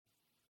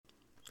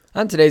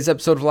On today's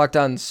episode of Locked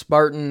On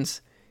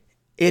Spartans,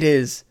 it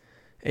is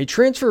a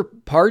transfer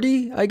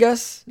party, I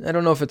guess. I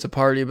don't know if it's a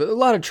party, but a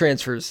lot of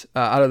transfers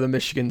out of the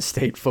Michigan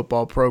State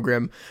football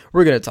program.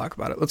 We're going to talk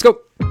about it. Let's go.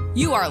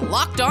 You are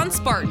Locked On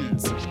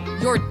Spartans,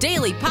 your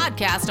daily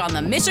podcast on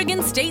the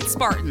Michigan State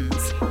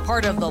Spartans,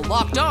 part of the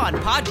Locked On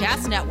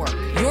Podcast Network,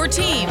 your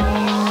team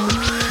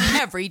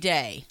every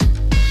day.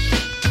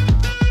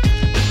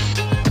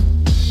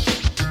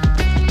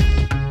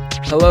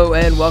 Hello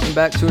and welcome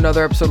back to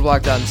another episode of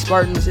Locked On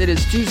Spartans. It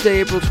is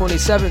Tuesday, April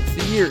 27th.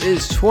 The year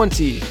is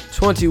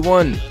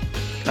 2021.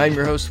 I'm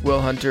your host,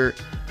 Will Hunter.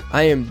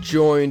 I am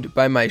joined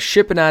by my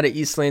shipping out of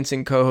East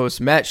Lansing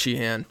co-host, Matt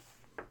Sheehan.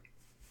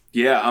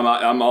 Yeah,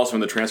 I'm also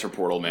in the transfer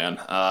portal, man.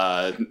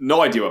 No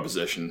idea what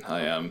position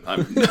I am.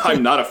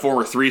 I'm not a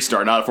former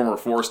 3-star, not a former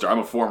 4-star. I'm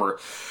a former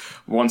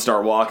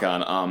 1-star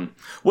walk-on.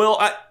 Well,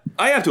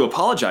 I have to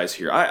apologize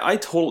here. I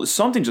totally,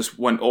 something just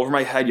went over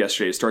my head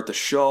yesterday to start the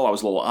show. I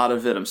was a little out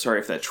of it. I'm sorry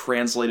if that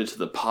translated to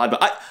the pod,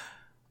 but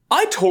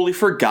I totally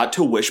forgot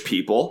to wish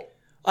people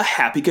a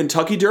happy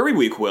Kentucky Derby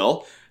week,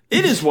 Will.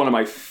 It is one of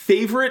my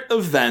favorite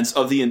events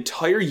of the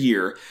entire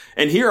year,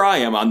 and here I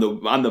am on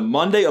the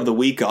Monday of the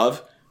week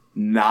of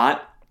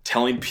not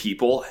telling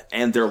people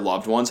and their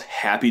loved ones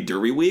happy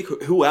Derby week.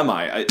 Who am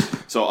I?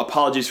 So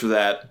apologies for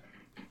that,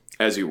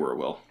 as you were,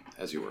 Will.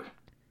 As you were.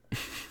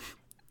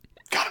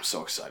 God, I'm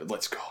so excited.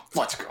 Let's go.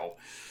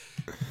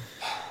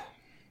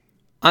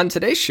 On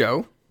today's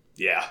show,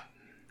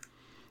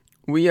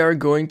 we are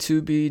going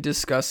to be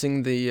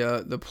discussing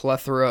the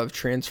plethora of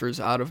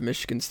transfers out of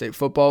Michigan State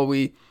football.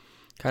 We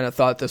kind of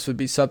thought this would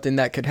be something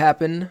that could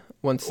happen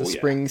once the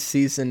spring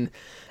season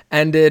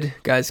ended.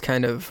 Guys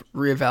kind of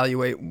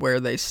reevaluate where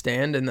they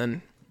stand and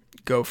then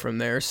go from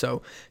there.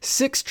 So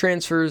 6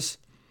 transfers.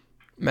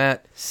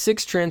 Matt,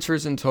 6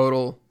 transfers in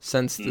total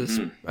since this,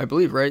 I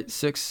believe, right?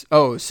 6.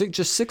 Oh,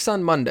 just 6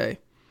 on Monday.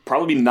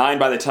 Probably be 9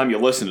 by the time you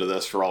listen to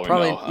this, for all we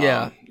know.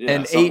 Yeah,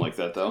 and something 8, like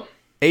that, though.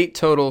 8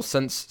 total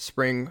since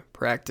spring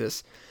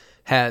practice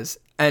has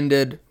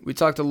ended. We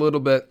talked a little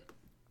bit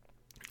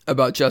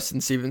about Justin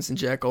Stevens and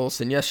Jack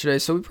Olson yesterday,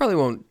 so we probably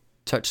won't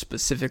touch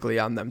specifically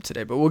on them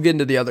today, but we'll get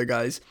into the other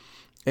guys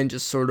and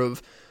just sort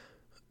of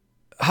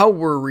how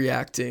we're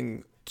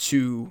reacting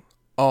to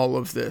all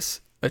of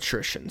this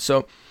attrition.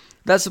 So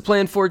that's the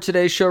plan for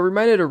today's show.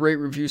 Reminder to rate,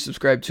 review,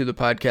 subscribe to the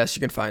podcast.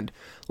 You can find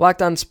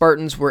Locked On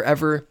Spartans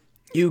wherever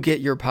you get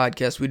your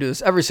podcast. We do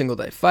this every single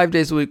day, 5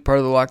 days a week, part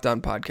of the Locked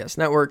On Podcast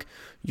Network.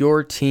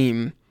 Your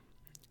team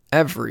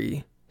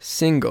every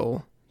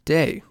single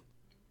day.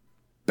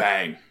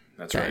 Bang.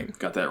 That's right.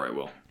 Got that right,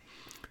 Will.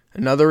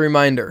 Another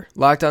reminder,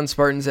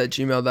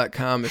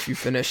 LockedOnSpartans@gmail.com if you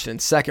finished in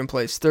 2nd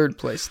place, 3rd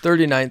place,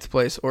 39th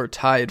place, or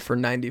tied for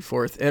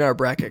 94th in our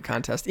bracket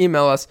contest.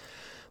 Email us.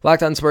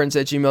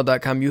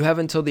 LockedOnSpartans@gmail.com. You have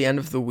until the end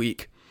of the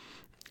week.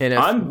 And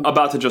I'm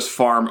about to just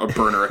farm a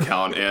burner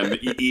account and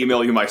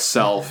email you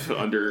myself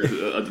under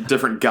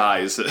different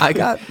guise. I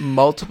got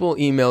multiple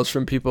emails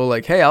from people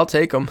like, hey, I'll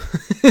take them.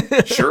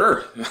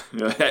 Sure.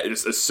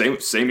 It's the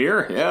same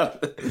year. Yeah.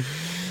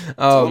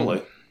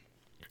 Totally.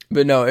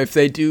 But no, if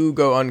they do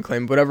go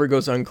unclaimed, whatever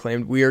goes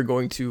unclaimed, we are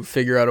going to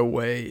figure out a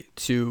way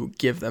to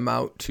give them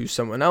out to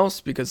someone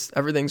else because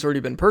everything's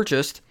already been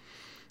purchased.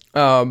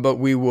 But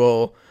we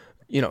will,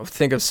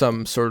 think of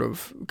some sort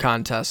of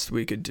contest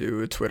we could do,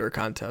 a Twitter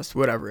contest,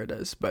 whatever it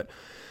is. But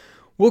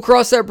we'll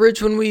cross that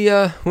bridge when we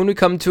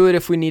come to it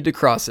if we need to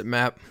cross it,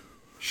 Matt.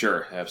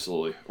 Sure,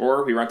 absolutely.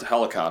 Or we rent a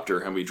helicopter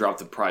and we drop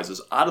the prizes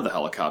out of the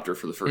helicopter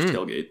for the first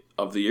tailgate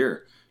of the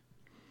year.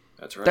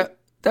 That's right.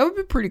 That would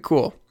be pretty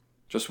cool.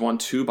 Just one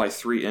 2 by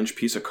 3 inch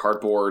piece of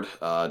cardboard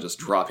just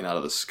dropping out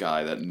of the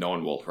sky that no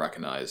one will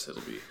recognize.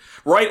 It'll be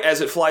right as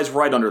it flies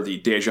right under the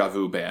Deja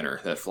Vu banner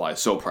that flies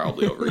so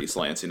proudly over East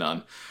Lansing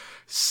on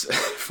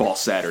fall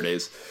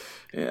Saturdays.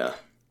 Yeah.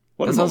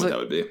 What a moment that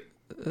would be.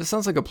 That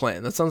sounds like a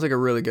plan. That sounds like a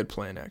really good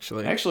plan,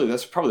 actually. Actually,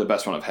 that's probably the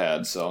best one I've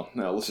had, so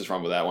let's just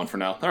run with that one for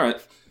now. All right.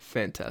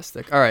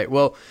 Fantastic. All right,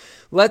 well,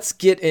 let's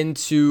get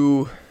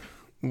into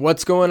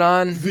what's going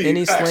on in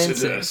East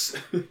Lansing.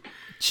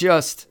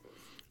 Just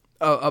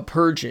a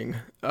purging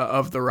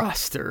of the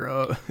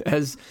roster.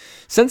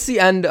 Since the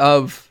end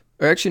of,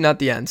 or actually not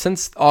the end,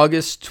 since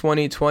August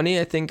 2020,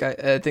 I think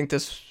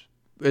this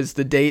is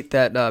the date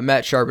that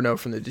Matt Charbonneau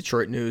from the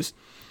Detroit News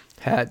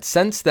had.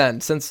 Since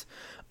then, since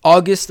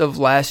August of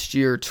last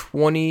year,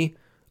 25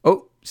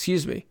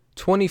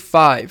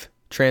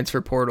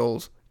 transfer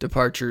portals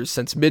departures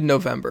since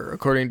mid-November,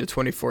 according to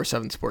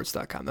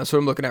 247sports.com. That's what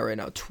I'm looking at right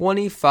now.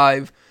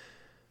 25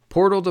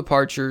 portal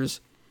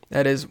departures.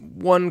 That is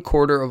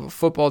 1/4 of a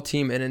football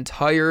team, an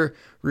entire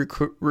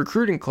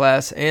recruiting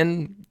class,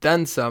 and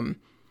then some,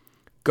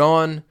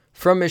 gone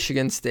from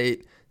Michigan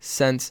State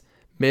since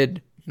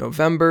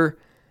mid-November.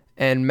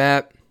 And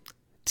Matt,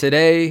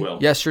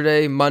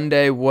 yesterday,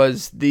 Monday,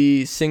 was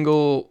the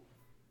single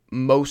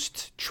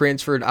most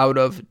transferred out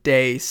of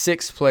day.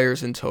 6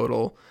 players in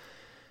total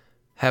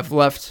have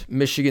left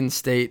Michigan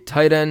State.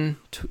 Tight end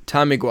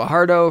Tommy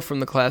Guajardo from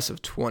the class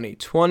of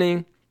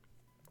 2020.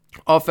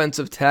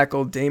 Offensive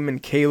tackle Damon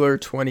Kaler,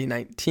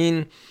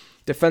 2019.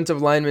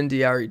 Defensive lineman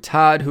Diari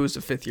Todd, who is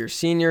a fifth-year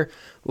senior.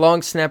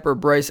 Long snapper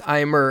Bryce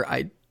Eimer,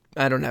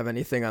 I don't have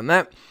anything on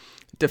that.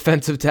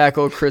 Defensive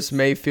tackle Chris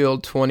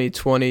Mayfield,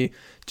 2020.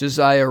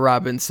 Josiah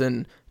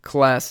Robinson,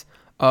 class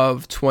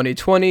of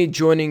 2020,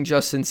 joining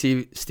Justin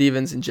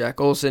Stevens and Jack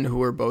Olson, who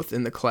were both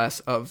in the class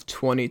of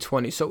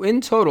 2020. So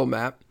in total,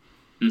 Matt,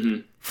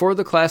 for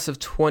the class of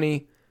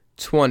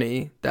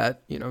 2020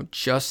 that,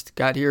 just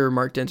got here,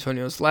 Mark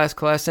D'Antonio's last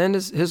class and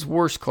his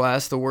worst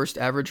class, the worst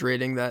average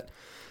rating that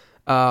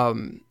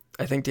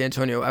I think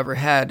D'Antonio ever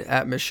had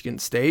at Michigan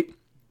State.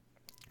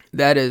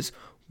 That is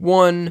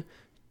 1,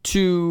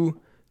 2,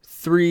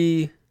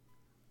 3,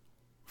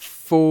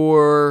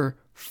 4,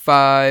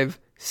 5,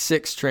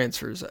 6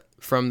 transfers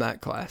from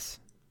that class.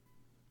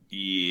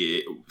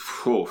 Yeah.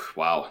 Oh,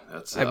 wow.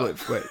 That's I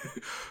believe. Wait.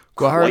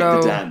 quite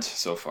Guajardo, the dent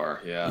so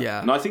far. Yeah.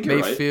 Yeah. No, I think you're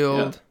Mayfield,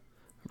 right. Yeah.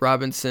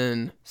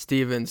 Robinson,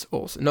 Stevens,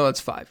 Olsen. No,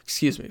 that's 5.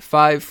 Excuse me.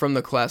 5 from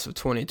the class of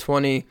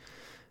 2020,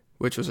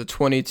 which was a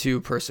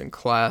 22-person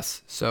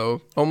class.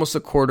 So almost a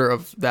quarter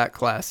of that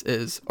class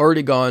is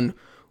already gone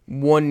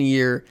 1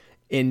 year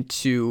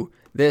into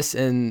this,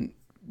 and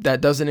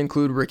that doesn't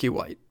include Ricky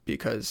White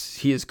because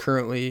he is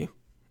currently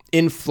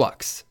in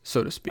flux,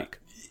 so to speak.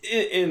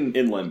 In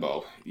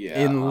limbo. Yeah.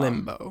 In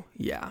limbo,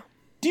 yeah.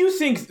 Do you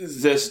think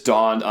this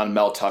dawned on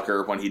Mel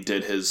Tucker when he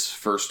did his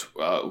first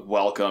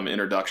welcome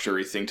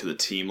introductory thing to the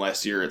team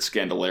last year at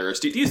Scandalaris?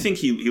 Do you think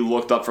he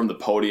looked up from the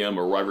podium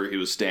or wherever he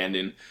was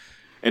standing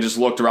and just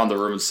looked around the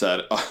room and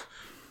said,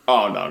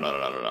 "Oh no,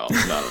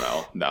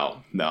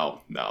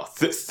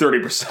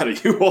 30%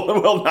 of you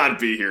will not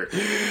be here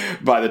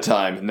by the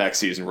time next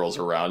season rolls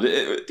around"? Do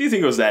you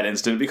think it was that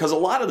instant? Because a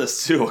lot of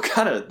this too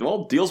kind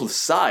of deals with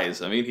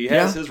size. I mean, he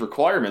has his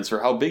requirements for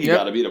how big you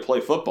got to be to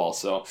play football.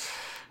 So,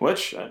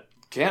 which I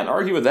can't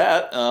argue with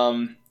that.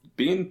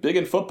 Being big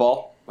in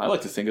football, I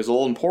like to think is a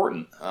little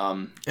important.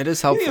 It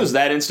is helpful. It was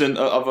that instant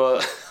of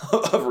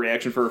a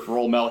reaction for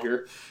old Mel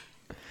here.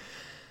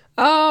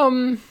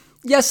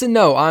 Yes and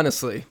no,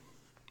 honestly.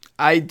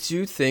 I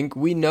do think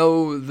we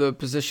know the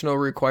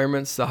positional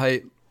requirements, the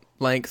height,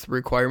 length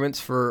requirements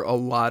for a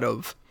lot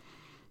of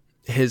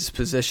his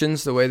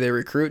positions, the way they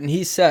recruit. And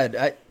he said,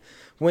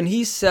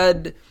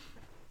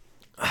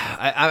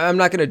 I'm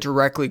not going to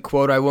directly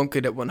quote, I won't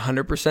get it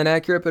 100%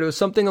 accurate, but it was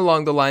something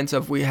along the lines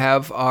of we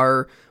have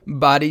our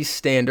body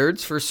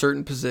standards for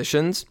certain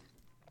positions,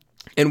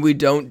 and we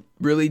don't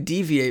really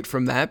deviate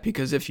from that,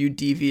 because if you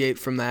deviate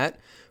from that,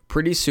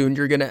 pretty soon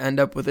you're going to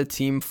end up with a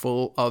team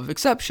full of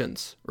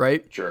exceptions,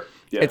 right? Sure.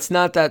 Yeah. It's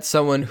not that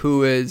someone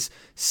who is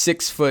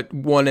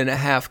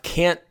 6'1.5"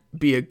 can't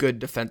be a good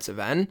defensive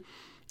end.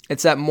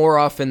 It's that more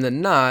often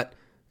than not,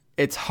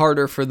 it's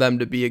harder for them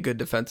to be a good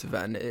defensive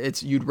end.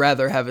 You'd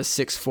rather have a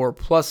 6'4"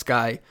 plus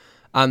guy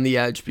on the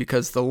edge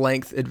because the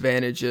length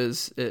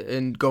advantages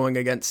in going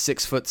against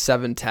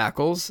 6'7"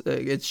 tackles.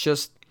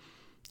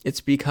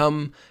 It's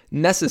become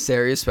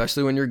necessary,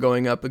 especially when you're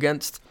going up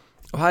against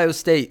Ohio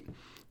State,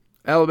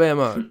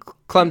 Alabama,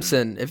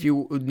 Clemson,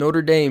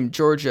 Notre Dame,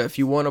 Georgia. If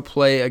you want to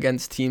play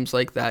against teams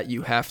like that,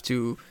 you have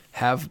to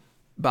have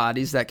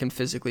bodies that can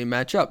physically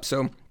match up.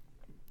 So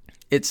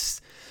it's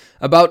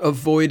about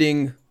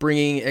avoiding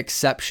bringing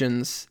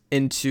exceptions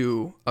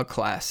into a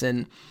class.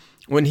 And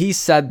when he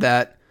said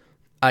that,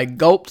 I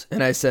gulped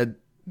and I said,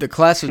 the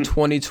class of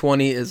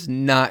 2020 is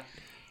not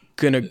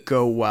going to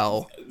go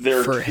well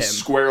for him.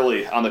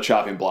 Squarely on the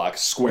chopping block,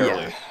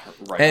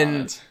 right and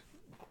on it.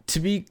 To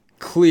be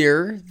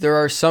clear, there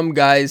are some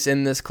guys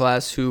in this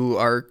class who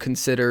are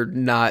considered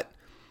not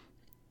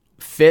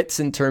fits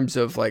in terms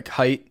of like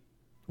height,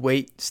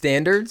 weight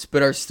standards,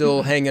 but are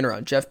still hanging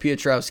around. Jeff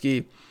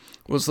Piotrowski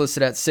was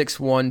listed at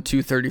 6'1",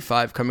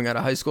 235 coming out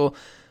of high school.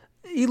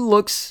 He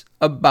looks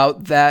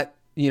about that,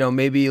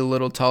 maybe a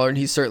little taller, and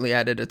he's certainly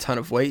added a ton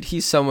of weight.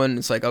 He's someone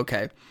that's like,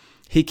 okay,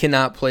 he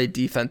cannot play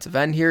defensive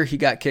end here. He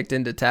got kicked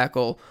into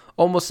tackle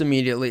almost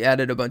immediately,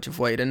 added a bunch of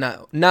weight, and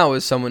now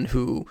is someone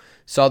who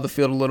saw the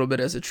field a little bit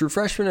as a true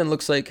freshman and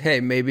looks like, hey,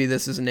 maybe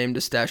this is a name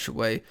to stash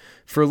away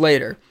for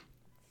later.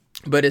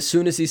 But as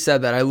soon as he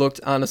said that, I looked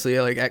honestly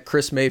like at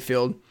Chris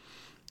Mayfield.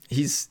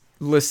 He's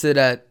listed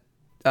at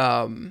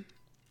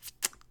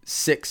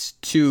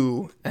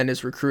 6'2", and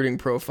his recruiting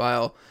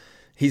profile,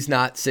 he's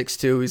not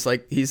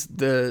 6'2". He's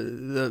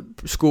the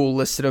school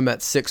listed him at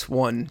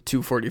 6'1",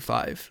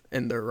 245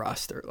 in their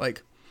roster.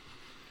 Like,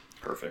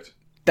 perfect.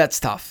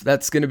 That's tough.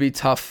 That's going to be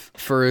tough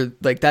for,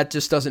 that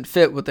just doesn't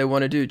fit what they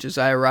want to do.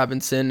 Josiah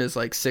Robinson is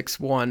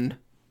 6'1",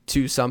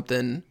 2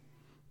 something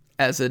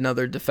as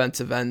another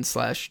defensive end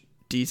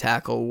 / D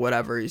tackle,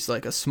 whatever. He's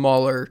a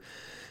smaller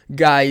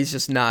guy. He's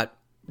just not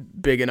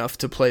big enough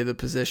to play the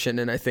position,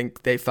 and I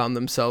think they found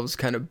themselves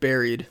kind of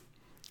buried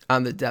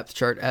on the depth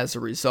chart as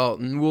a result.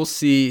 And we'll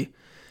see,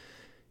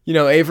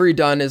 Avery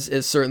Dunn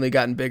is certainly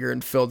gotten bigger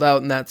and filled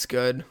out, and that's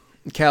good.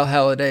 Cal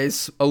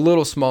Halliday's a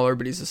little smaller,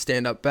 but he's a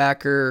stand-up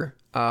backer.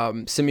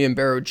 Simeon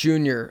Barrow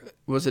Jr.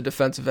 was a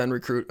defensive end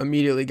recruit,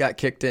 immediately got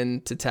kicked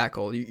in to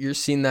tackle. You're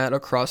seeing that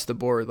across the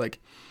board.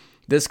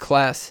 This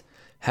class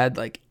had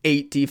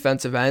 8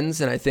 defensive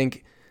ends, and I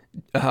think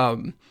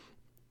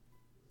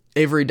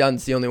Avery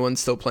Dunn's the only one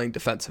still playing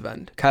defensive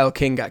end. Kyle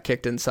King got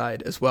kicked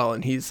inside as well,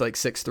 and he's like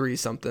 6'3"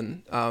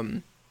 something.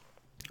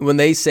 When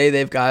they say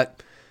they've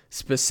got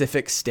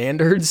specific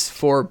standards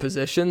for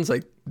positions,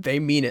 like they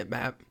mean it,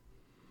 Matt.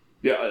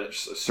 Yeah,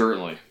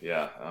 certainly.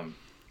 Yeah.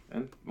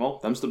 And well,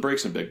 them's the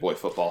breaks in big boy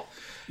football.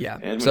 Yeah.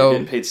 And when you're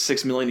getting paid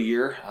 $6 million a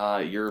year,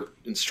 you're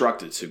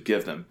instructed to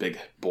give them big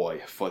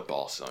boy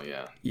football. So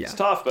yeah. It's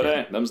tough, but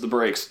hey, them's the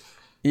breaks.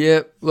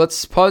 Yeah.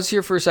 Let's pause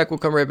here for a sec. We'll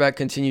come right back,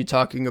 continue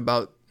talking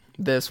about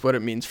this, what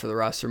it means for the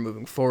roster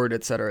moving forward,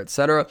 et cetera, et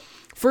cetera.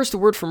 First, a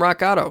word from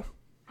RockAuto.com.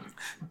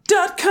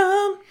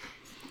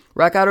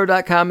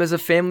 RockAuto.com is a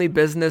family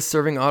business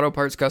serving auto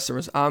parts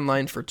customers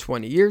online for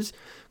 20 years.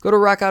 Go to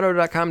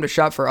RockAuto.com to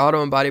shop for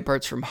auto and body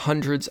parts from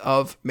hundreds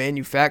of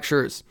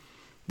manufacturers.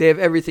 They have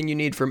everything you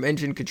need, from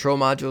engine control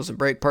modules and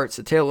brake parts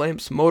to tail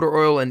lamps, motor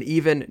oil, and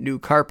even new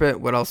carpet.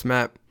 What else,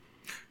 Matt?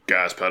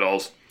 Gas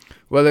pedals.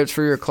 Whether it's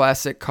for your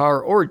classic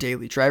car or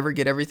daily driver,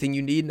 get everything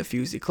you need in a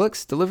few easy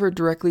clicks delivered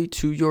directly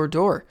to your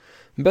door.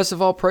 And best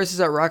of all, prices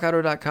at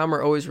RockAuto.com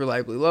are always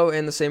reliably low,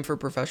 and the same for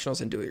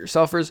professionals and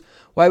do-it-yourselfers.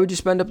 Why would you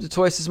spend up to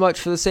twice as much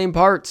for the same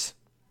parts?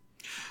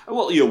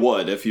 Well, you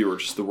would if you were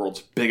just the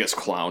world's biggest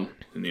clown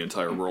in the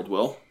entire world,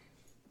 Will.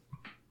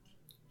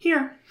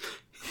 Here.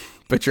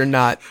 But you're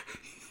not.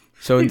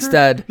 So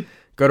instead,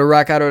 go to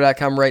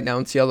RockAuto.com right now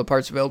and see all the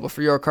parts available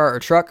for your car or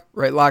truck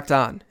right locked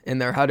on in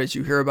their How Did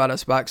You Hear About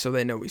Us box, so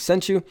they know we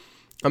sent you.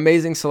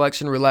 Amazing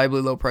selection,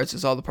 reliably low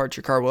prices, all the parts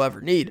your car will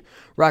ever need.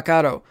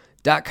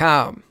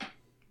 RockAuto.com.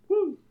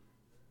 Woo.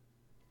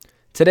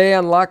 Today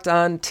on Locked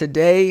On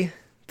Today,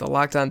 the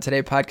Locked On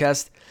Today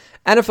podcast,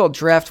 NFL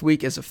Draft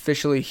Week is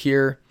officially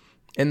here,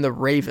 and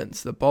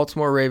the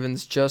Baltimore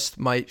Ravens, just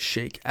might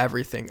shake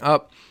everything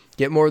up.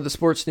 Get more of the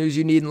sports news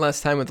you need in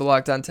less time with the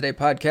Locked On Today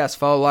podcast.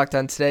 Follow Locked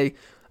On Today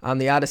on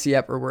the Odyssey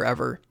app or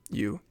wherever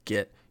you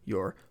get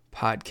your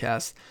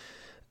podcast.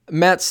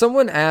 Matt,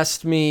 someone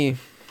asked me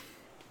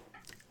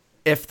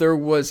if there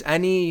was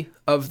any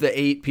of the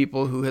 8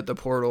 people who hit the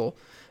portal,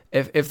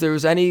 if there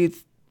was any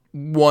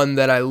one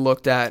that I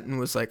looked at and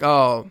was like,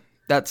 oh,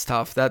 that's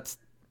tough, that's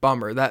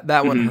bummer,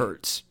 that one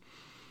hurts.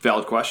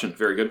 Valid question.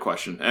 Very good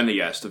question. And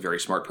he asked a very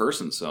smart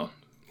person, so.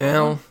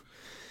 Well,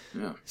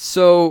 yeah.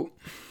 So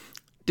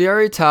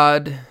D'Ari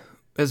Todd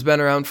has been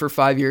around for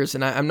 5 years,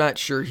 and I'm not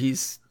sure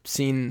he's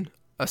seen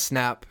a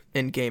snap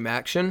in game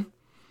action.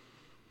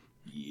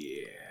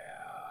 Yeah.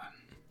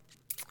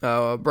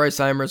 Bryce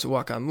Eimer's a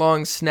walk-on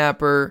long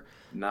snapper.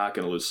 Not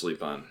going to lose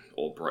sleep on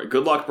old Bryce.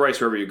 Good luck, Bryce,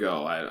 wherever you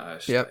go. I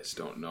just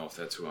don't know if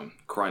that's who I'm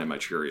crying in my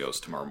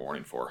Cheerios tomorrow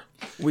morning for.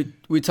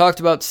 We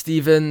talked about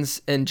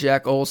Stevens and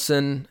Jack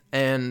Olson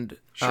and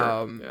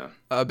Sure,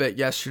 a bit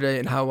yesterday,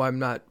 and how I'm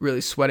not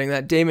really sweating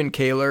that. Damon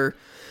Kaler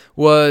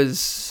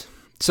was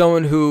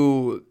someone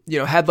who,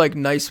 had like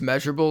nice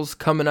measurables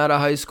coming out of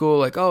high school.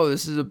 Like, oh,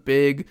 this is a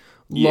big,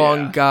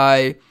 long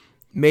guy.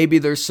 Maybe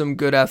there's some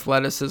good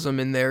athleticism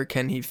in there.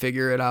 Can he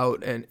figure it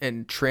out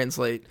and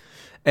translate?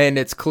 And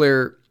it's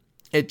clear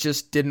it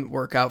just didn't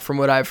work out from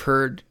what I've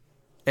heard.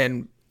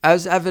 And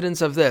as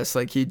evidence of this,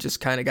 like, he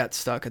just kind of got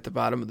stuck at the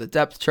bottom of the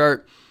depth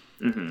chart.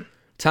 Mm-hmm.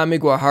 Tommy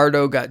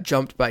Guajardo got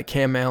jumped by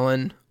Cam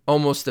Allen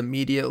almost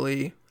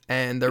immediately,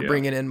 and they're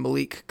bringing in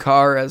Malik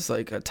Carr as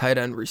like a tight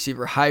end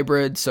receiver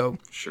hybrid. So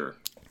sure,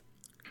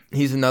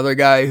 he's another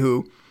guy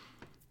who,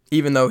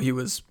 even though he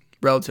was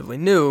relatively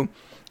new,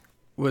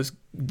 was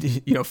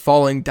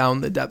falling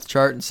down the depth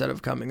chart instead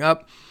of coming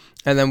up.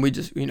 And then we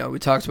just we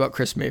talked about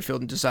Chris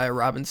Mayfield and Josiah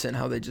Robinson,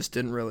 how they just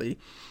didn't really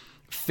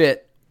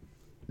fit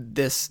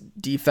this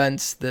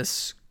defense,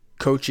 this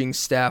coaching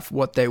staff,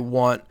 what they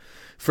want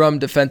from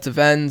defensive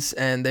ends,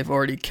 and they've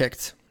already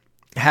kicked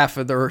half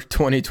of their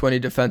 2020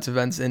 defensive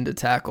ends into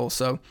tackle.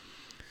 So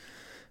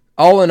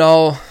all in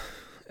all,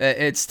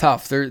 it's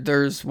tough.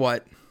 There's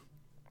what?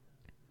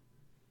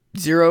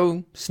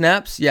 0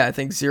 snaps? Yeah, I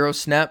think 0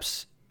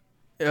 snaps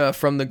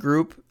from the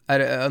group,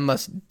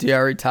 unless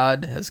D'Ari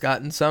Todd has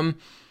gotten some.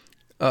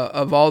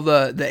 Of all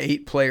the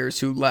 8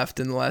 players who left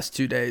in the last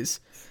 2 days,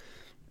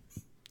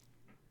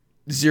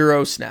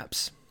 0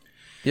 snaps.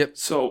 Yep.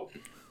 So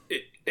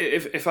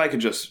if I could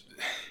just...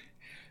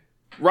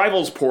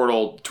 Rivals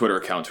Portal Twitter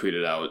account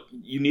tweeted out,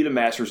 you need a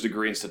master's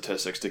degree in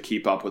statistics to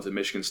keep up with the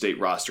Michigan State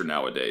roster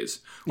nowadays.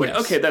 Wait, yes.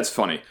 Okay, that's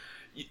funny.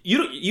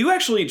 You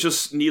actually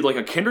just need like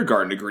a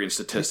kindergarten degree in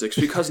statistics,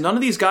 because none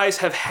of these guys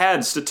have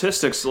had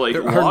statistics like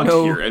logged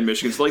here in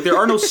Michigan. Like, there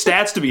are no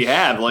stats to be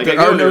had. Like, there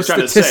I are no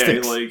trying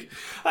statistics. to say, like,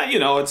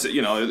 it's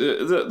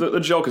the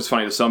joke is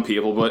funny to some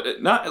people,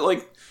 but not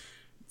like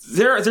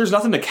there's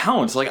nothing to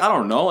count. Like, I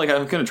don't know. Like,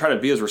 I'm gonna try to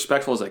be as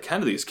respectful as I can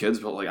to these kids,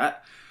 but like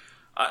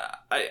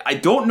I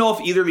don't know if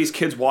either of these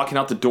kids walking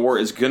out the door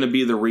is going to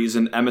be the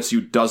reason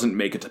MSU doesn't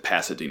make it to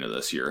Pasadena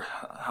this year.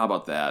 How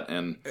about that?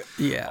 And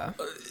yeah,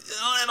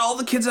 and all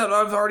the kids that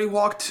I've already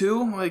walked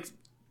to, like,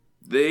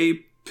 they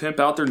pimp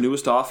out their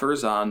newest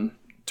offers on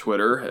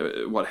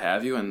Twitter, what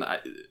have you, and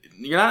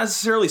you're not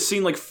necessarily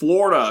seeing like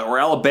Florida or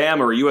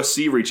Alabama or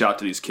USC reach out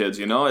to these kids.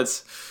 I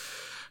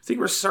think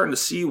we're starting to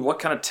see what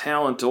kind of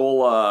talent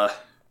old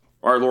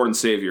our Lord and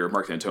Savior,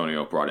 Mark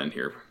Antonio, brought in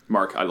here.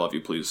 Mark, I love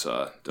you. Please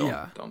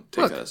don't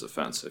take that as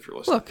offense if you're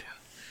listening. Look,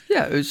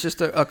 yeah, it was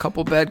just a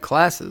couple bad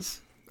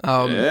classes.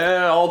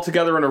 All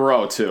together in a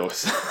row, too.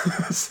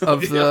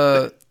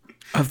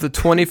 Of the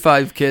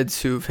 25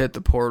 kids who've hit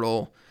the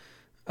portal,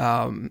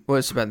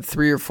 what's it been,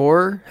 3 or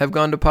 4 have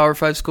gone to Power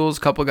 5 schools.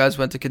 A couple guys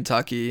went to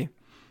Kentucky.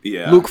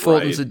 Yeah, Luke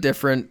Fulton's a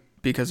different,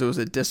 because it was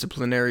a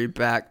disciplinary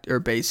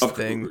based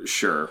thing.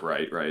 Sure,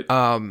 right.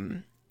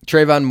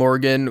 Trayvon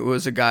Morgan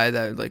was a guy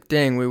that, like,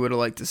 dang, we would have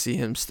liked to see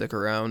him stick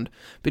around.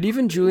 But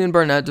even Julian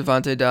Barnett,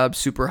 Devontae Dobbs,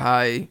 super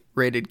high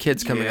rated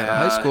kids coming out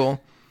of high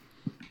school,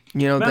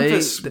 you know, they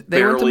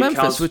went to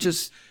Memphis, which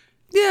is,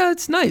 yeah,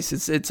 it's nice.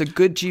 It's a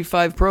good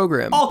G5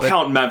 program. I'll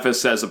count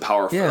Memphis as a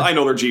Power 5. Yeah. I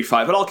know they're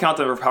G5, but I'll count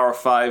them as Power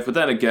 5. But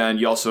then again,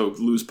 you also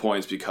lose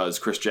points because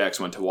Chris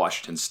Jackson went to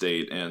Washington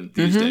State, and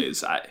these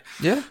days,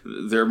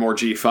 they're more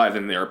G5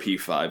 than they are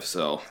P5.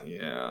 So,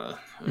 yeah.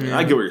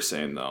 I get what you're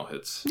saying, though.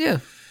 It's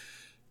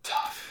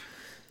tough.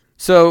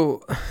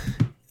 So,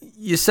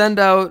 you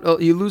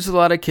lose a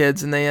lot of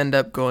kids, and they end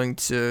up going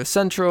to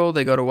Central.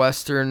 They go to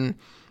Western.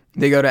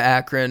 They go to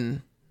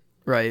Akron,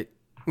 right?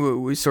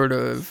 We sort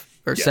of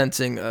are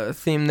sensing a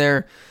theme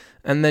there.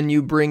 And then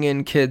you bring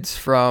in kids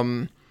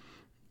from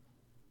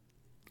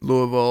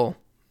Louisville,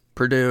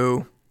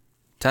 Purdue,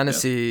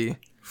 Tennessee,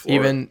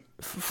 even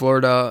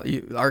Florida,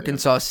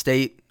 Arkansas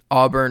State,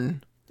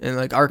 Auburn. And,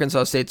 like,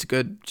 Arkansas State's a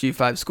good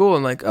G5 school.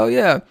 And, like, oh,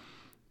 yeah,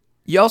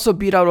 you also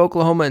beat out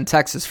Oklahoma and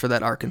Texas for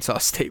that Arkansas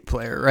State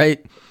player,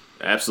 right?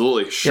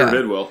 Absolutely. Sure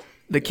did, Will.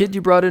 The kid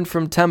you brought in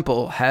from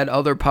Temple had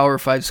other Power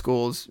 5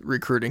 schools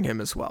recruiting him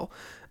as well.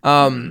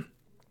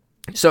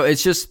 So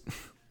it's just...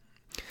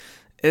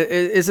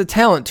 It's a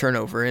talent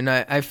turnover, and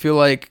I feel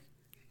like,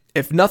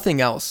 if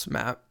nothing else,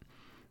 Matt,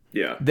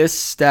 this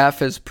staff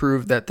has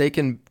proved that they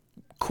can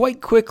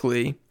quite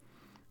quickly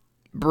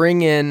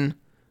bring in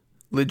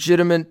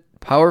legitimate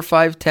Power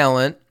 5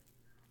 talent,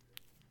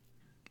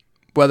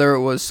 whether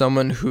it was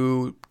someone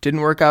who didn't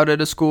work out at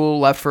a school,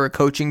 left for a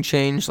coaching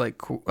change like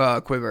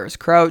Quavaris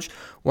Crouch,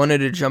 wanted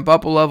to jump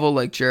up a level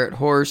like Jarrett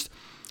Horst,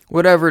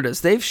 whatever it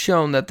is. They've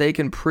shown that they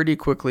can pretty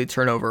quickly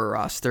turn over a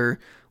roster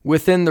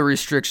within the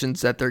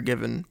restrictions that they're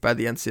given by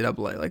the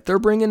NCAA. Like, they're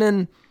bringing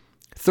in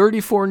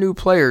 34 new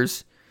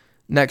players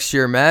next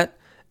year, Matt,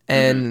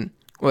 and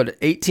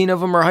 18 of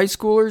them are high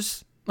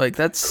schoolers? Like,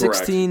 that's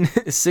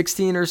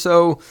 16 or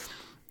so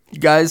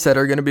guys that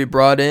are going to be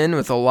brought in,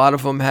 with a lot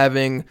of them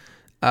having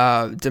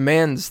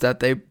demands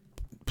that they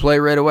play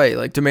right away,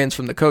 like demands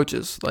from the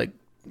coaches. Like,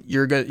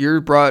 you're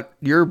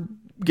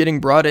getting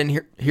brought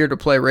in here to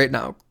play right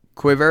now.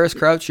 Quavaris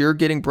Crouch, you're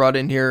getting brought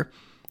in here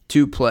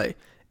to play.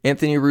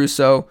 Anthony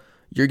Russo,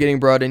 you're getting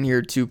brought in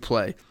here to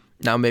play.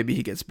 Now, maybe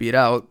he gets beat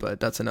out,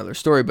 but that's another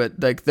story. But,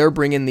 like, they're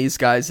bringing these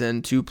guys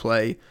in to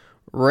play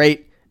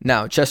right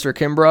now. Chester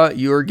Kimbrough,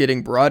 you're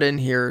getting brought in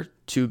here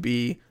to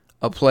be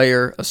a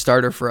player, a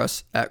starter for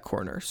us at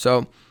corner.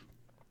 So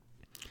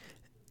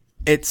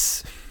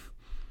it's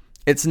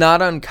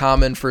not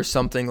uncommon for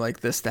something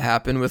like this to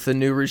happen with the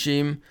new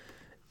regime.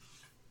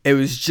 It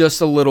was just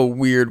a little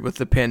weird with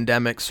the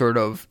pandemic sort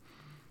of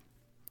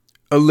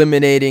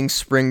eliminating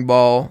spring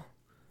ball,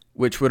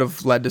 which would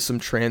have led to some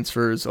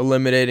transfers,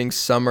 eliminating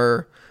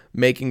summer,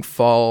 making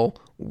fall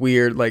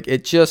weird. Like,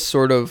 it just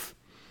sort of,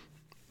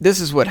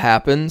 this is what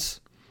happens,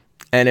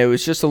 and it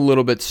was just a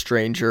little bit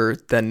stranger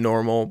than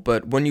normal.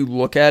 But when you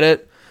look at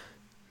it,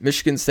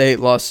 Michigan State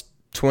lost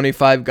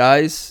 25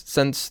 guys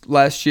since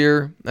last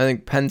year. I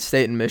think Penn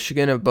State and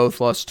Michigan have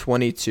both lost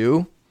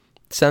 22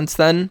 since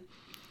then.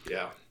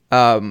 Yeah.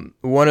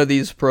 One of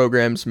these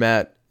programs,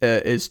 Matt,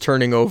 is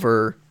turning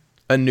over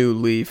a new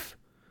leaf,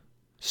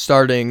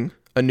 starting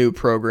a new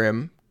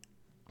program,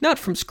 not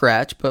from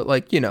scratch, but,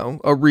 like, you know,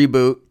 a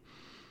reboot.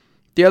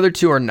 The other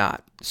two are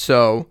not.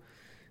 So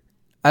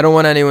I don't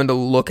want anyone to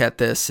look at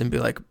this and be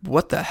like,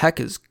 what the heck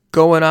is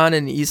going on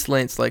in East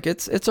Lanes? Like,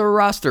 it's a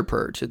roster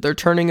purge. They're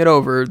turning it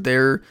over.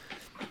 They're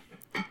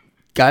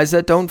guys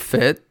that don't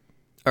fit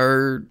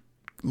are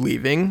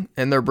leaving,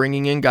 and they're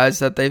bringing in guys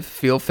that they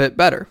feel fit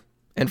better.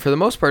 And for the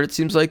most part, it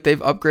seems like they've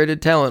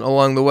upgraded talent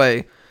along the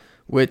way,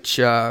 which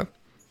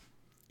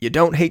you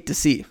don't hate to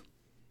see.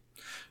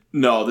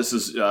 No, this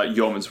is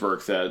yeoman's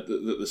work that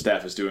the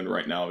staff is doing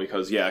right now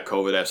because,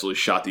 COVID absolutely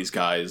shot these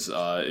guys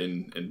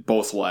in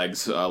both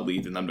legs,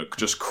 leading them to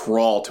just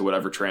crawl to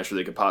whatever transfer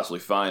they could possibly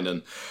find.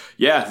 And,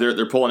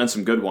 they're pulling in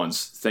some good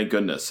ones. Thank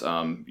goodness.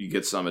 You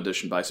get some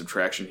addition by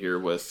subtraction here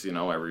with,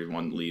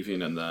 everyone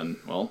leaving, and then,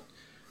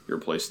 you're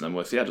replacing them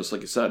with, just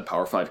like you said,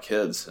 Power 5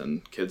 kids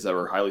and kids that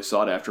were highly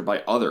sought after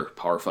by other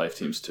Power 5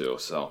 teams too.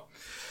 So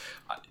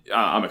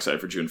I'm excited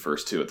for June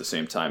 1st, too, at the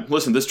same time.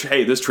 Listen, this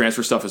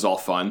transfer stuff is all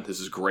fun. This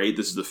is great.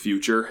 This is the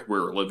future.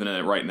 We're living in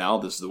it right now.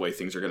 This is the way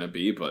things are going to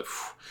be. But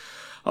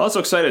I'm also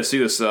excited to see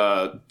this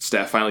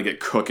staff finally get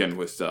cooking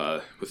with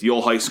the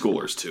old high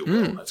schoolers, too.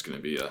 Well, that's going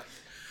to be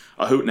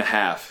a hoot and a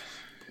half,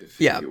 if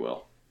you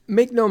will.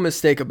 Make no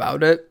mistake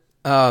about it.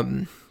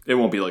 It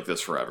won't be like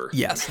this forever.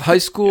 Yes, high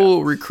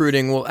school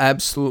recruiting will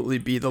absolutely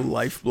be the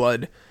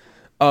lifeblood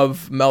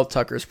of Mel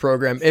Tucker's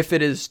program if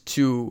it is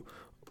to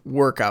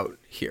work out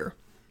here.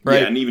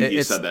 Right? Yeah, and even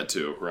he said that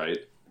too, right?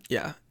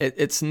 Yeah,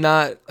 it's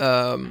not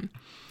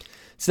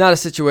a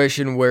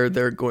situation where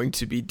they're going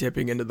to be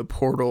dipping into the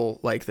portal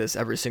like this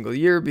every single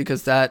year,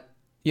 because that,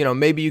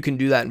 maybe you can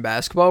do that in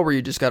basketball where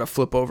you just got to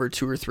flip over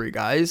 2 or 3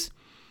 guys.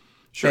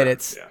 Sure. And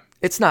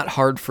it's not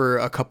hard for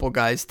a couple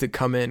guys to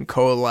come in,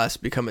 coalesce,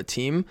 become a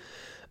team.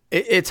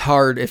 It's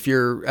hard if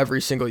you're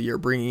every single year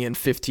bringing in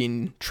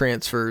 15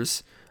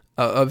 transfers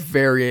of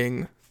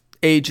varying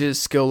ages,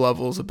 skill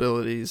levels,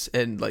 abilities,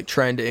 and like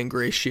trying to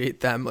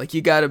ingratiate them. Like,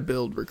 you got to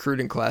build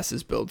recruiting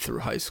classes, build through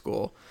high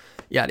school,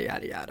 yada,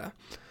 yada, yada.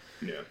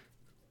 Yeah.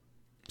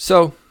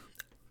 So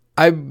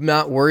I'm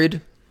not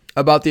worried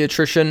about the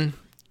attrition.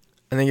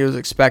 I think it was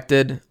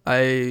expected.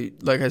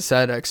 Like I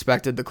said, I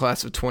expected the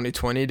class of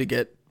 2020 to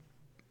get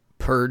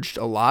purged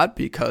a lot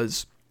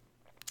because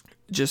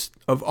just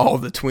of all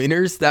the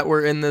tweeners that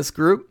were in this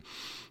group,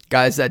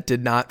 guys that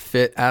did not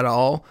fit at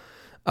all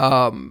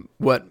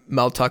what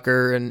Mel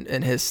Tucker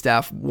and his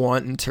staff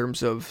want in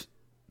terms of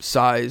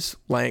size,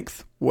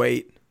 length,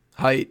 weight,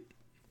 height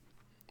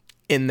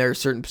in their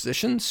certain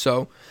positions.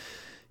 So,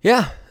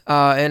 yeah,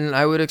 and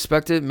I would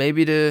expect it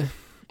maybe to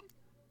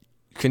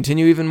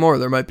continue even more.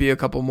 There might be a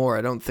couple more.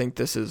 I don't think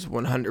this is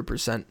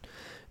 100%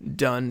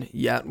 done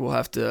yet. We'll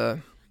have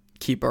to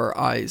keep our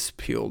eyes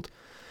peeled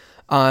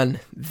on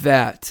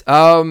that.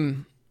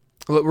 We're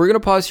going to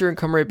pause here and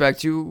come right back.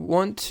 Do you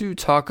want to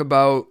talk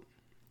about,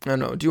 I don't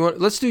know,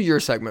 let's do your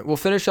segment. We'll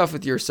finish off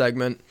with your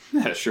segment.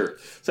 Yeah, sure.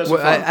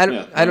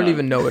 I don't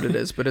even know what it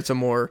is, but it's a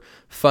more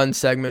fun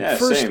segment. Yeah,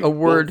 first, same. a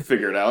word. We'll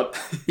figure it out.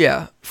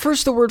 Yeah.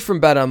 First, a word from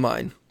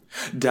BetOnline.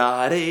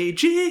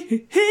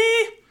 .ag.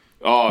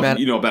 Oh, Matt,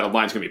 BetOnline's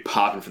going to be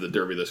popping for the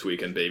Derby this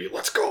weekend, baby.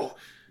 Let's go.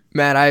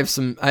 Matt, I have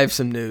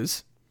some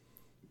news.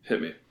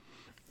 Hit me.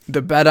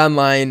 The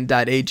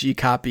BetOnline.ag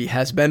copy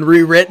has been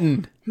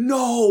rewritten.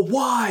 No,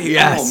 why?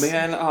 Yes. Oh,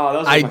 man. Oh, that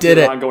was I my did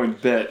it. ongoing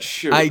bit.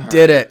 Shoot. I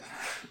did it.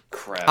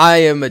 Crap. I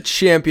am a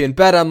champion.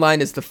 BetOnline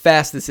is the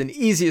fastest and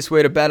easiest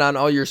way to bet on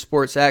all your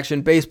sports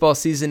action. Baseball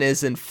season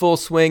is in full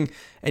swing,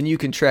 and you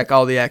can track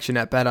all the action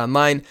at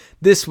BetOnline.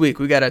 This week,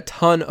 we got a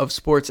ton of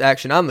sports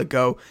action on the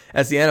go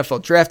as the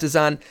NFL Draft is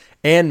on.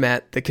 And,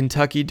 Matt, the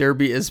Kentucky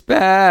Derby is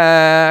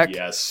back.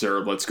 Yes, sir.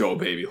 Let's go,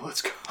 baby.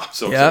 Let's go. I'm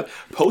so Yep.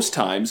 excited.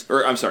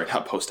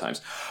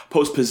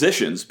 Post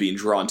positions being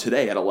drawn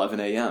today at 11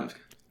 a.m.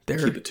 There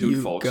Keep it tuned,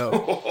 you folks.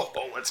 go.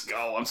 Let's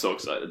go. I'm so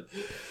excited.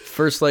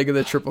 First leg of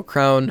the Triple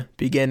Crown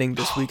beginning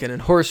this weekend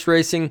in horse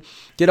racing.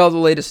 Get all the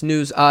latest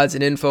news, odds,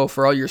 and info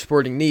for all your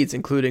sporting needs,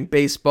 including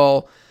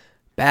baseball,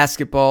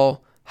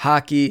 basketball,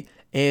 hockey,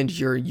 and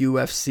your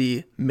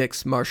UFC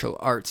mixed martial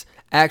arts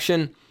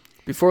action.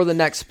 Before the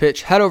next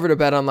pitch, head over to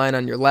BetOnline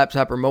on your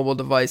laptop or mobile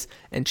device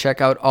and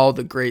check out all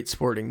the great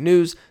sporting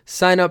news,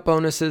 sign-up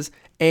bonuses,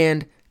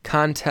 and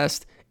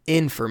contest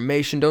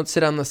information. Don't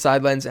sit on the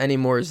sidelines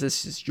anymore, as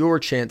this is your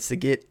chance to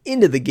get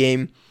into the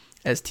game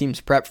as teams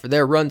prep for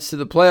their runs to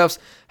the playoffs.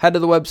 Head to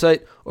the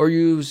website or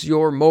use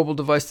your mobile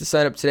device to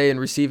sign up today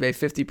and receive a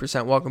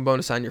 50% welcome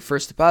bonus on your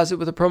first deposit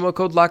with a promo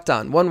code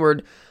LOCKEDON. One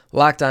word,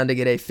 LOCKEDON, to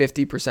get a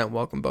 50%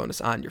 welcome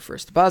bonus on your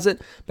first deposit.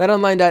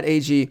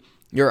 BetOnline.ag,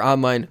 your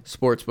online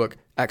sportsbook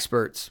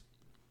experts.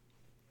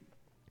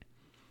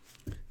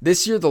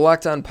 This year, the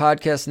Locked On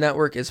Podcast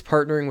Network is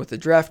partnering with the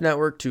Draft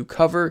Network to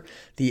cover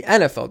the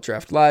NFL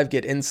Draft live.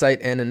 Get insight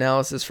and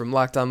analysis from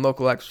Locked On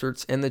local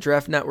experts and the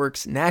Draft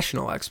Network's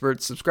national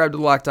experts. Subscribe to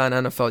the Locked On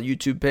NFL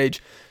YouTube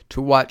page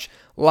to watch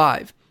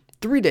live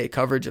 3-day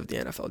coverage of the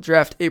NFL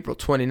Draft, April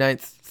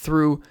 29th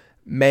through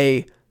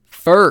May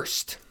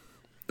 1st.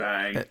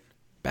 Bang.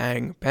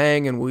 Bang,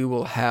 bang, and we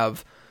will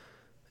have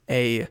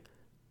a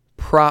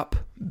prop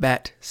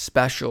bet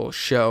special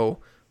show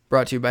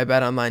brought to you by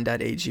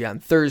betonline.ag on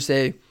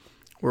Thursday,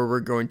 where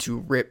we're going to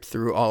rip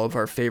through all of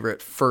our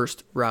favorite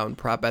first round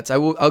prop bets.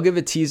 I'll give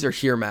a teaser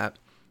here, Matt.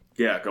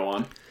 Yeah, go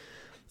on.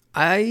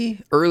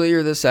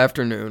 Earlier this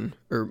afternoon,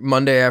 or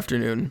Monday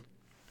afternoon,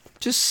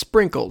 just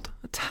sprinkled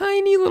a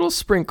tiny little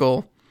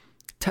sprinkle,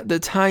 the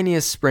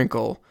tiniest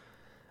sprinkle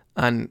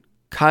on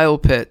Kyle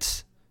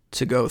Pitts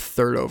to go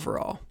 3rd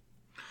overall.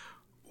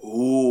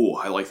 Ooh,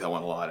 I like that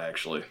one a lot,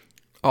 actually.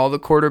 All the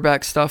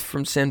quarterback stuff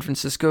from San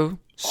Francisco,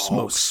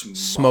 smoke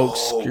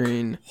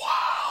screen.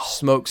 Wow.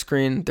 Smoke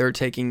screen. They're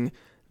taking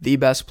the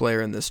best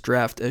player in this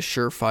draft, a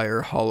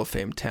surefire Hall of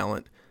Fame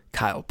talent,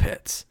 Kyle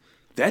Pitts.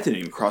 That didn't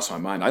even cross my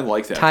mind. I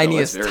like that.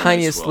 Tiniest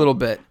nice. little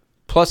bit.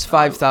 Plus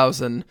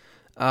 5,000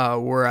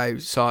 where I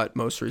saw it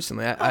most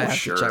recently. I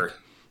have to check.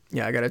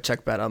 Yeah, I got to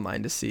check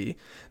BetOnline to see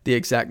the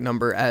exact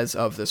number as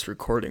of this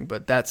recording.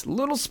 But that's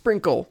little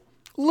sprinkle,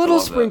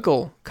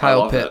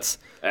 Kyle Pitts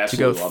to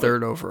go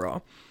 3rd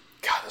overall.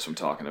 God, that's what I'm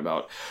talking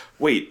about.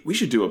 Wait, we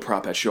should do a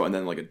prop bet show and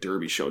then like a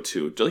derby show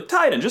too. Like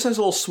tie it in, just as a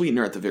little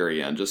sweetener at the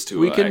very end, just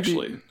to You can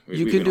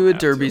do a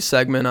derby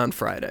segment on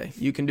Friday.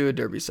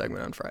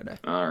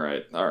 All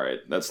right.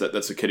 That's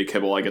a kitty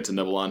kibble I get to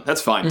nibble on.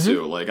 That's fine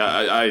too. Like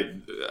I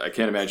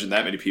can't imagine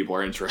that many people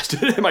are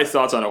interested in my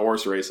thoughts on a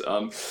horse race.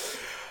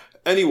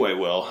 Anyway,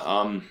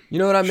 Will. You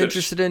know what I'm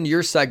interested in?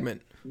 Your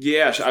segment.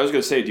 Yeah, I was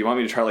going to say, do you want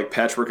me to try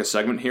patchwork a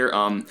segment here?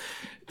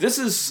 This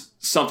is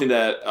something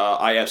that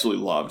I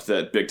absolutely loved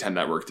that Big Ten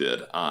Network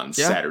did on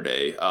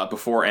Saturday,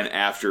 before and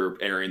after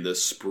airing the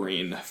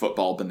spring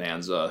football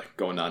bonanza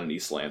going on in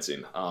East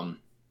Lansing.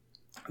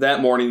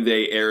 That morning,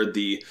 they aired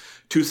the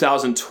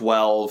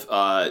 2012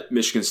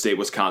 Michigan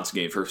State-Wisconsin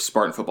game for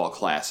Spartan Football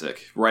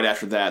Classic. Right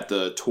after that,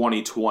 the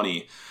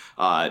 2020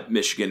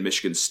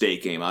 Michigan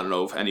State game. I don't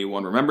know if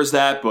anyone remembers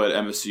that, but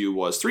MSU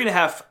was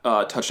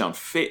 3.5 touchdown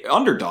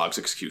underdogs,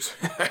 excuse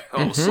me. I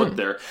almost slipped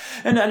there.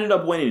 And ended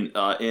up winning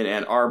in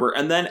Ann Arbor.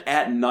 And then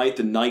at night,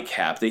 the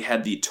nightcap, they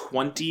had the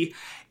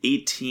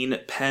 2018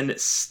 Penn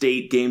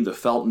State game, the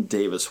Felton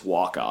Davis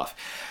walk-off.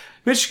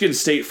 Michigan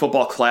State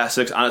Football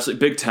Classics, honestly,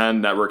 Big Ten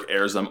Network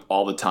airs them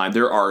all the time.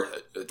 There are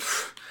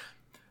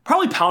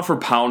probably pound for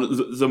pound,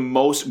 the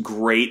most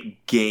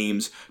great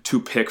games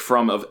to pick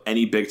from of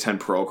any Big Ten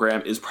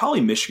program is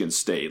probably Michigan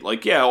State.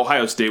 Like, yeah,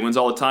 Ohio State wins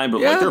all the time, but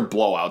like they're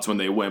blowouts when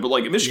they win. But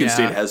like Michigan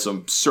State has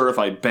some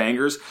certified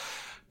bangers.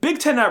 Big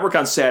Ten Network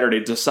on Saturday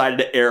decided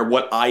to air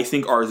what I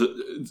think are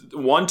the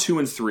 1, 2,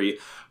 and 3,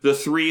 the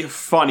 3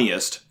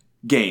 funniest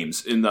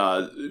games in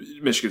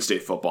Michigan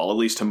State football, at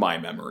least to my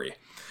memory.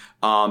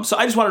 So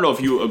I just want to know if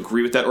you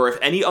agree with that, or if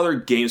any other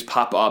games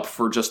pop up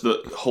for just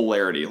the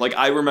hilarity. Like,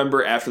 I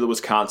remember after the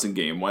Wisconsin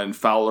game when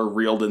Fowler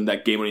reeled in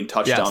that game-winning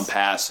touchdown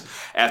pass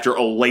after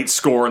a late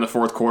score in the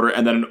fourth quarter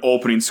and then an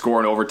opening score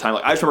in overtime.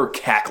 Like, I just remember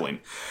cackling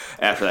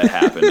after that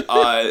happened.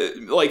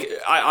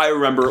 I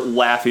remember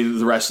laughing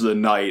the rest of the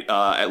night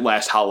at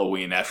last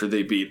Halloween after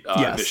they beat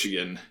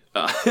Michigan.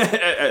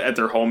 At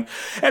their home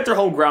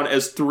ground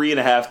as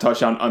 3.5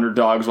 touchdown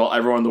underdogs, while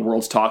everyone in the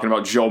world's talking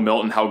about Joe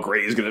Milton, how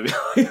great he's going to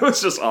be. It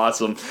was just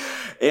awesome.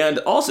 And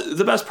also,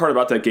 the best part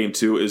about that game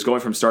too is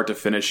going from start to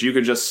finish. You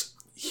could just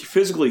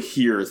physically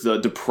hear the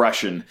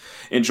depression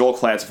in Joel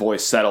Klatt's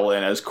voice settle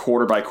in as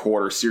quarter by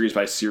quarter, series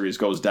by series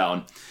goes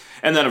down.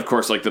 And then, of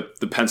course, like the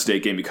Penn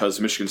State game,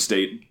 because Michigan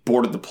State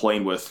boarded the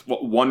plane with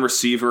one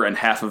receiver and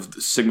half of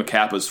Sigma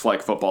Kappa's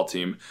flag football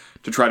team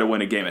to try to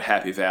win a game at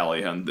Happy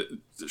Valley. And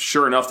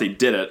sure enough, they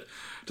did it,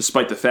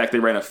 despite the fact they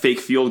ran a fake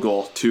field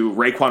goal to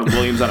Raekwon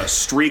Williams on a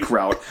streak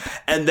route.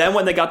 And then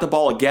when they got the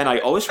ball again, I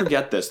always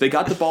forget this, they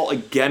got the ball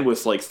again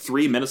with like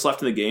 3 minutes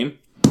left in the game.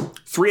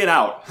 3 and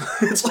out.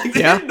 It's like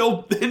they had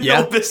no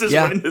business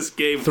winning this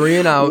game. 3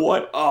 and out.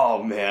 What?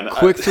 Oh, man.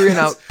 Quick 3 and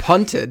out.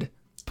 Punted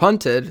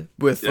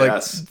with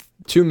like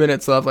 2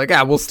 minutes left. Like,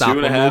 we'll stop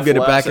them. We'll get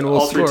it back and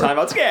we'll score. All 3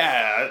 timeouts.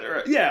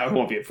 Yeah, it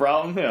won't be a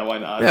problem. Yeah, why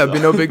not? Yeah, it'd be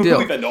no big deal.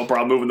 We've had no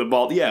problem moving the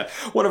ball. Yeah,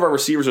 one of our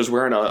receivers is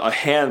wearing a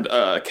hand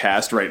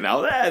cast right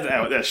now.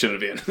 That shouldn't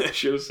be an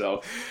issue.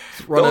 So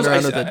running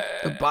around with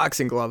a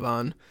boxing glove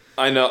on.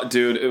 I know,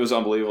 dude. It was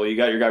unbelievable. You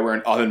got your guy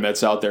wearing oven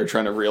mitts out there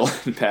trying to reel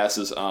in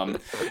passes. And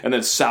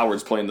then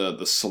Soward's playing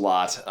the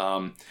slot.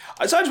 So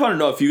I just want to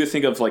know if you could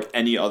think of like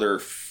any other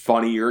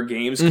funnier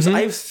games, because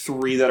I have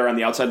 3 that are on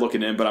the outside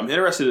looking in, but I'm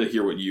interested to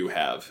hear what you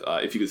have,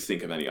 if you could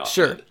think of any off.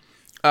 Sure.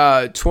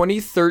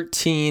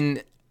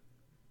 2013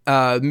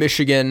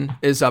 Michigan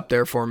is up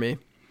there for me.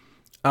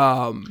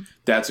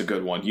 That's a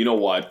good one. You know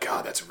what?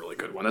 God, that's a really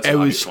good one. That's a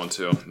nice one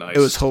too. Nice. It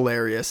was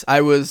hilarious.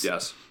 I was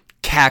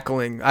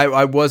cackling.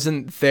 I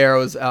wasn't there. I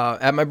was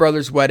at my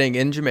brother's wedding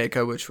in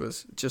Jamaica, which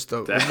was just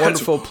a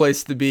wonderful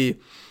place to be.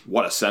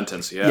 What a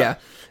sentence. Yeah.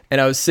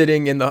 And I was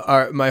sitting in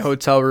my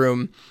hotel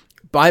room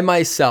by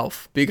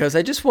myself because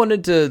I just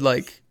wanted to,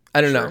 like,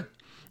 I don't know.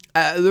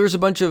 There was a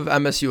bunch of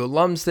MSU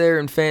alums there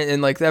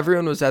and like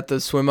everyone was at the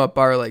swim up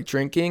bar, like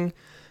drinking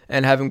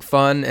and having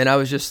fun. And I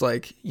was just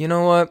like, you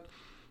know what?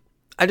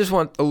 I just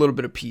want a little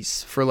bit of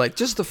peace for like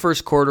just the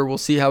first quarter. We'll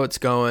see how it's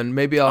going.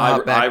 Maybe I'll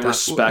hop back. I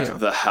respect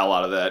the hell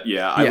out of that.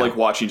 Yeah. I like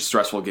watching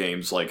stressful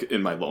games like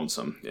in my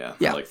lonesome. Yeah.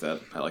 I like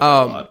that. I like that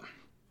a lot.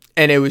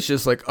 And it was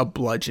just like a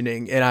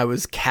bludgeoning and I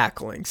was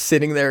cackling,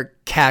 sitting there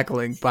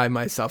cackling by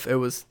myself. It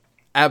was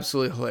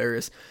absolutely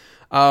hilarious.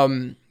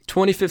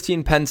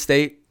 2015 Penn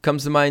State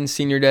comes to mind,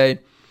 senior day,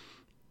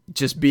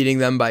 just beating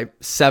them by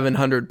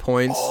 700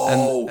 points.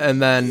 And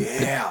then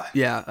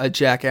a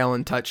Jack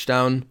Allen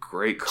touchdown.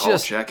 Great call.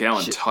 Jack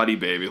Allen tutty,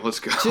 baby. Let's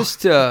go.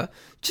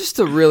 Just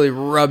to really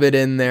rub it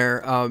in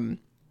there.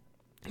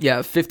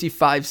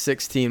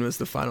 55-16 was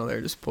the final there.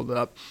 Just pulled it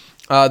up.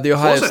 The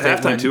Ohio State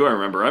at halftime too. I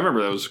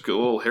remember that was a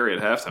little hairy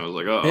at halftime. I was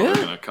like, they're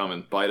gonna come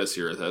and bite us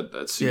here at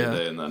that senior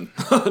day, and then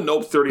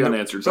 30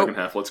 unanswered second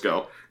half. Let's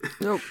go.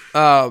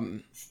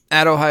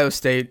 At Ohio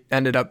State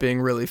ended up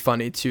being really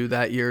funny too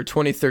that year.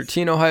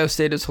 2013 Ohio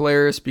State is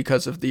hilarious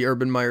because of the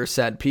Urban Meyer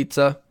sad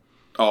pizza.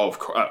 Oh, of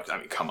course. I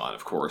mean, come on,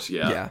 of course,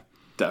 yeah,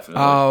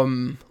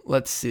 definitely.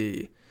 Let's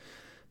see.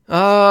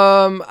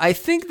 I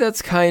think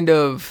that's kind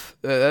of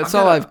that's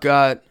all I've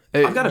got.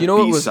 I've got a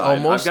what was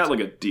almost. I've got like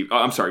a deep. Oh,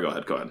 I'm sorry. Go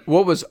ahead.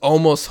 What was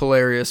almost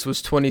hilarious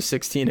was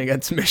 2016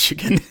 against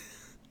Michigan,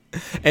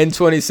 and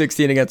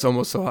 2016 against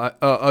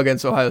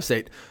Ohio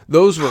State.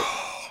 Those were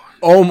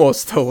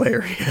almost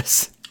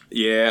hilarious.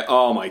 Yeah.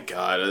 Oh my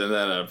God. And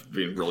then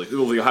being really, the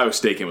Ohio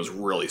State game was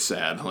really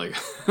sad. Like,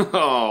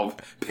 oh,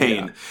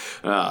 pain.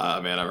 Man, I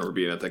remember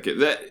being at that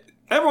game.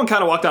 Everyone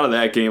kind of walked out of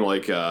that game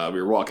like we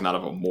were walking out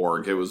of a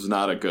morgue. It was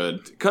not a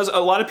good, because a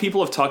lot of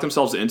people have talked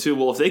themselves into,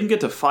 well, if they can get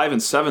to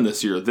 5-7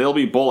 this year, they'll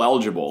be bowl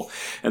eligible,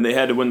 and they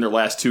had to win their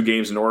last 2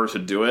 games in order to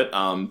do it.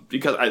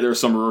 Because there was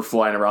some rumor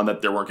flying around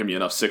that there weren't going to be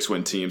enough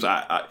 6-win teams.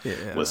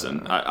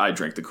 Listen, I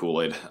drank the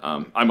Kool-Aid.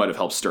 I might have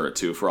helped stir it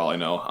too, for all I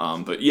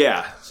know. But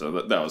yeah, so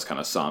that was kind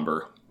of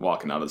somber.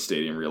 Walking out of the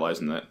stadium,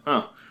 realizing that,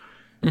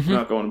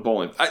 not going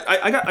bowling.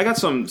 I got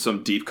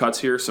some deep cuts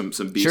here, some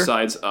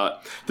B-sides. Sure.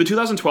 The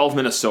 2012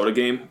 Minnesota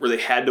game where they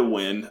had to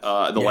win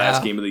the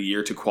last game of the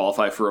year to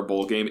qualify for a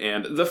bowl game.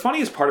 And the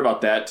funniest part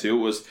about that, too,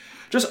 was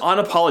just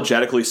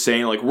unapologetically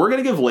saying, like, we're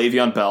going to give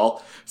Le'Veon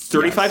Bell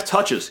 35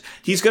 touches.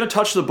 He's going to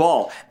touch the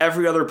ball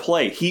every other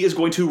play. He is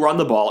going to run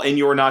the ball, and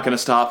you're not going to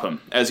stop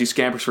him as he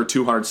scampers for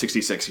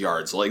 266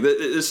 yards. Like,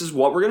 this is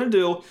what we're going to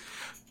do.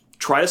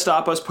 Try to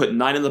stop us, put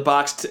 9 in the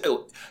box,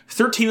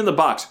 13 in the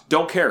box.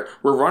 Don't care.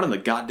 We're running the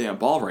goddamn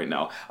ball right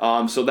now.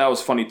 So that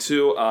was funny,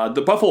 too.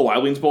 The Buffalo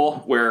Wild Wings Bowl,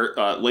 where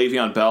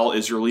Le'Veon Bell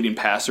is your leading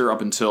passer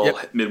up until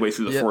midway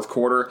through the fourth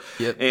quarter.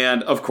 Yep.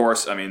 And, of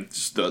course, I mean,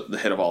 just the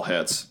hit of all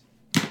hits.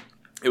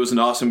 It was an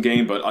awesome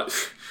game, but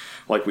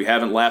like we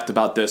haven't laughed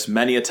about this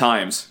many a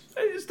times.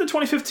 It's the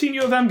 2015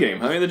 U of M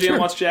game. I mean, the Jalen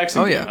Watts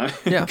Jackson game. I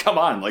mean, come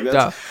on. Like,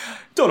 that's,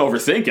 don't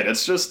overthink it.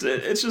 It's just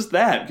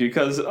that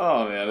because,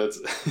 oh, man, it's...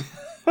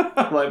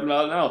 I'm like,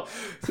 not now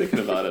thinking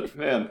about it,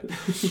 man.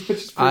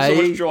 Just so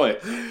much joy.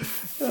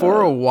 For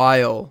a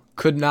while,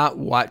 could not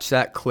watch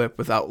that clip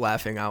without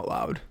laughing out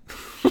loud.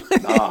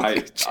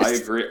 I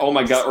agree. Oh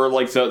my God. Or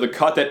like the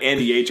cut that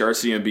Andy H.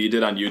 RCMB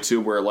did on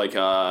YouTube where like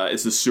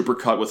it's the super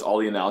cut with all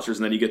the announcers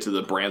and then you get to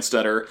the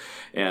Brandstetter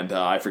and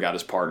I forgot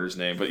his partner's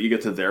name, but you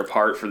get to their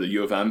part for the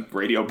U of M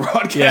radio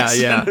broadcast.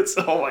 Yeah. It's,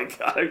 oh my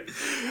God.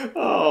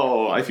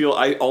 Oh,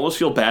 I almost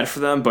feel bad for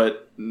them,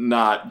 but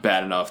not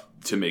bad enough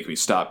to make me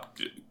stop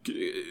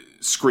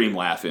scream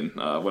laughing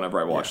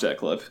whenever I watch that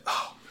clip.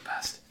 Oh, the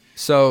best.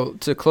 So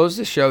to close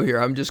the show here,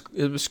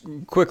 it was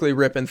quickly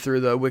ripping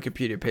through the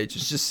Wikipedia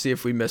pages just to see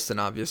if we missed an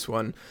obvious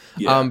one.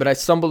 Yeah. But I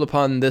stumbled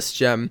upon this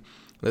gem,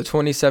 the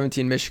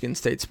 2017 Michigan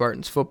State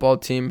Spartans football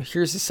team.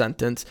 Here's a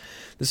sentence.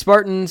 The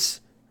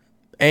Spartans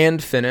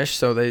finished,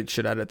 so they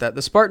should edit that.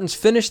 The Spartans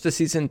finished the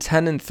season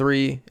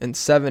 10-3 and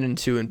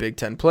 7-2 in Big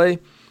Ten play,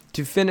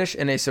 to finish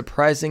in a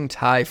surprising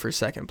tie for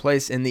second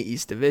place in the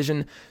East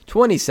Division.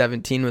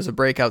 2017 was a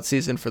breakout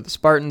season for the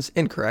Spartans,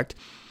 incorrect,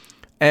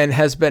 and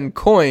has been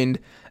coined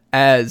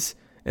as,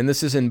 and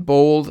this is in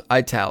bold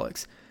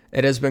italics,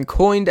 it has been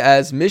coined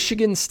as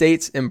Michigan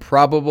State's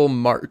improbable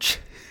march.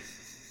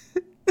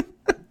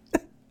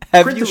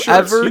 Print the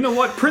shirts. You know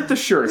what? Print the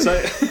shirts.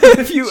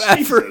 Have you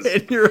ever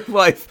in your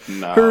life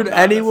heard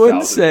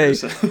anyone say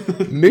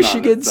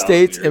Michigan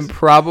State's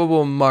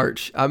improbable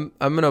march? I'm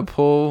gonna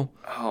pull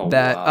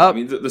that up. I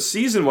mean, the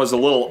season was a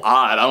little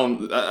odd. I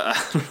don't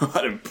know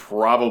what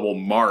improbable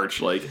march.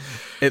 Like,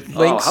 it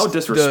links. How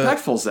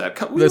disrespectful is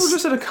that? We were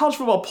just at a college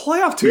football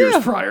playoff 2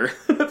 years prior.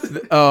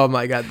 Oh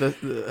my God!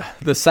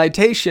 The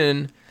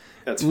citation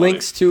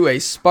links to a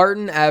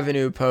Spartan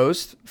Avenue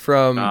post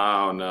from.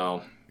 Oh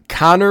no.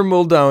 Connor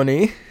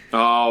Muldoni.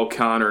 Oh,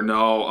 Connor,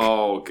 no.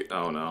 Oh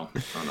no.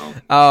 Oh,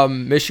 no.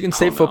 Michigan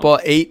State football,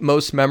 8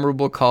 most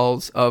memorable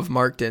calls of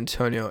Mark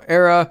D'Antonio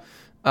era.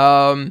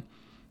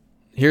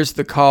 Here's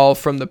the call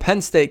from the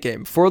Penn State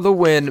game. For the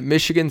win,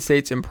 Michigan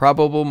State's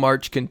improbable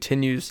march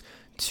continues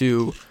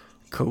to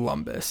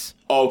Columbus.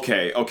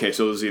 Okay.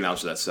 So there's the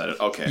announcer that said it.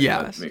 Okay.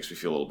 Yeah. That makes me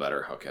feel a little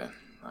better. Okay.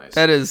 Nice.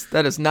 That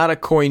is not a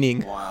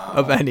coining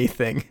of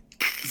anything.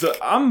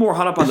 I'm more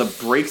hung up on the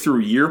breakthrough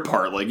year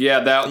part. Like,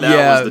 that was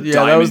the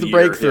diamond that was the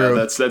breakthrough.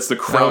 Yeah, that's the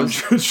crown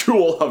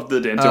jewel of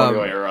the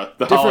D'Antonio era.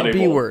 The different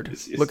B word.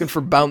 Looking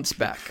for bounce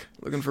back.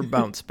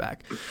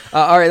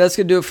 All right, that's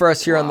going to do it for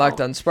us here on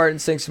Locked On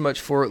Spartans. Thanks so much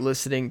for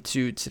listening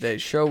to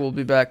today's show. We'll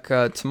be back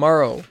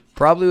tomorrow,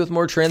 probably with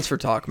more transfer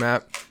talk,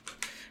 Matt.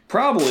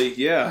 Probably,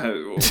 yeah.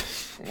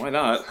 Why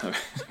not?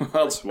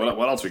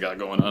 What else we got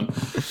going on?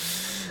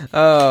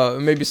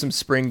 Maybe some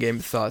spring game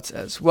thoughts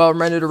as well.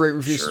 Reminder to rate,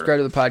 review, subscribe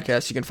to the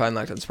podcast. You can find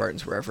Locked On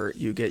Spartans wherever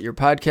you get your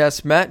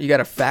podcasts. Matt, you got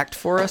a fact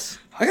for us?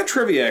 I got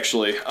trivia,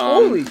 actually.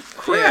 Holy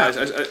crap.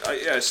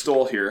 I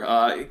stole here.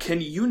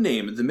 Can you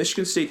name the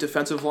Michigan State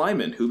defensive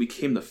lineman who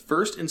became the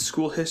first in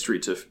school history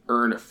to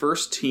earn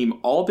first-team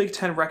All-Big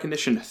Ten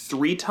recognition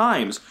 3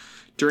 times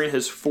during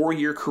his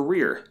 4-year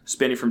career,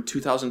 spanning from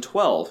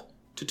 2012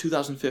 to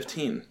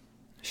 2015?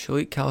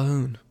 Shalik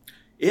Calhoun.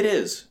 It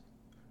is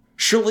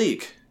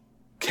Shalik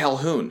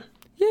Calhoun.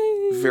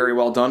 Yay! Very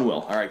well done,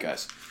 Will. All right,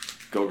 guys.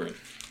 Go green.